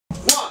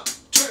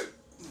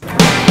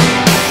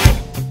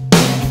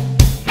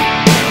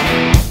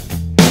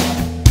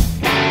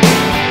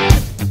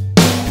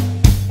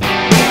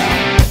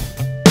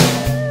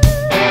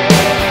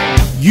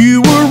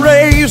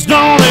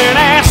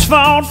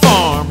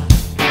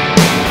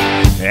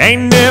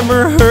Ain't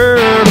never heard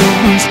a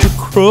rooster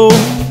crow.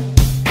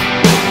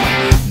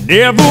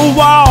 Never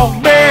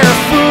walked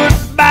barefoot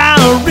by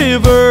a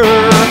river.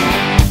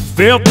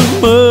 Felt the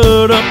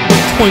mud up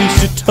between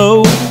your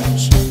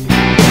toes.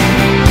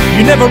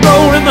 You never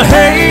rolled in the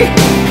hay.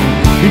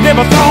 You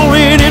never thrown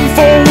it in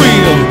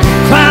four-wheel.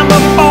 Climb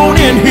up on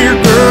in here,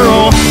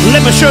 girl.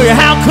 Let me show you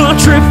how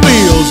country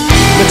feels.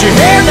 Get your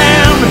hair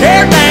down.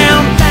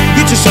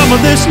 Get you some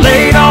of this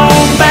laid on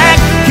back.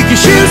 Kick your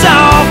shoes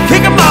off,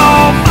 kick them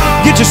off.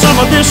 Get you some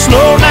of this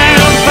slow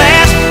down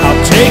fast.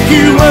 I'll take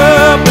you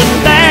up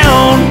and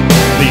down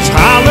these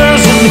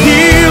hollers and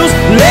hills.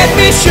 Let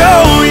me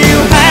show you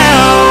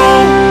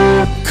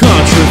how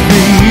country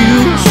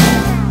feels.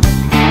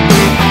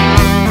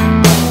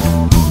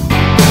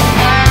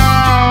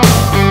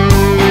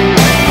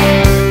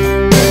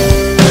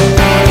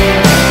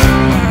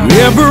 You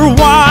ever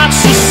watch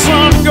the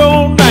sun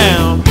go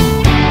down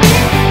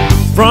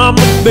from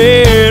the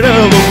bed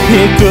of a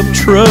pickup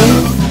truck?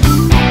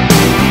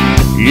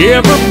 You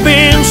ever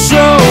been so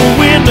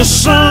into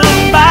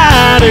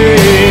somebody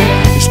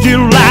you're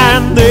still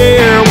lying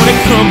there when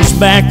it comes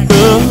back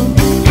up?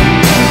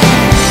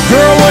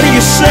 Girl, what do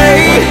you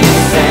say?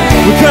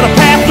 We cut a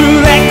path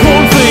through that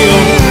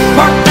cornfield,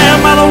 parked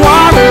down by the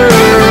water.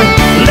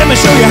 Let me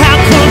show you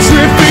how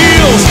country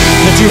feels.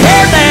 Let your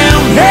hair down.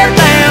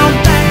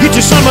 Get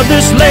you some of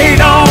this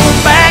laid on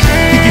back.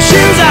 Kick your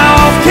shoes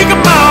off, kick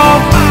them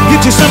off.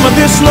 Get you some of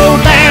this slow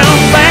down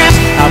fast.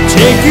 I'll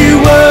take you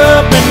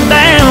up and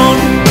down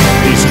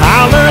these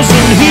hollers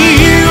and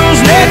hills.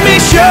 Let me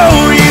show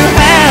you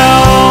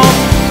how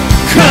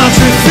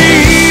country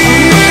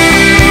feels.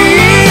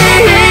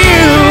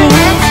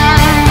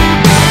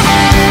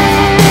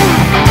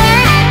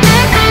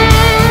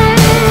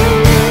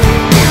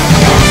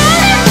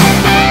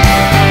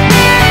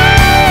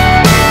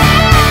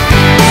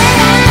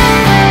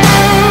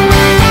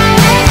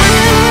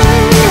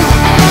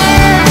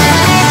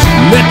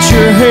 Let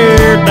your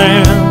hair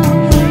down.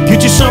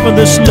 Get you some of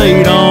this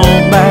laid on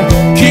back.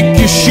 Kick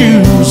your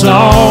shoes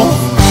off.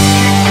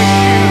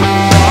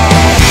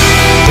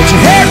 Let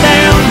your hair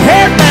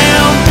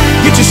down.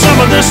 Get you some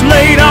of this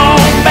laid on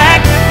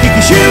back. Kick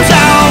your shoes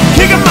off,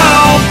 kick them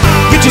off.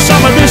 Get you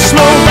some of this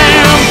slow down.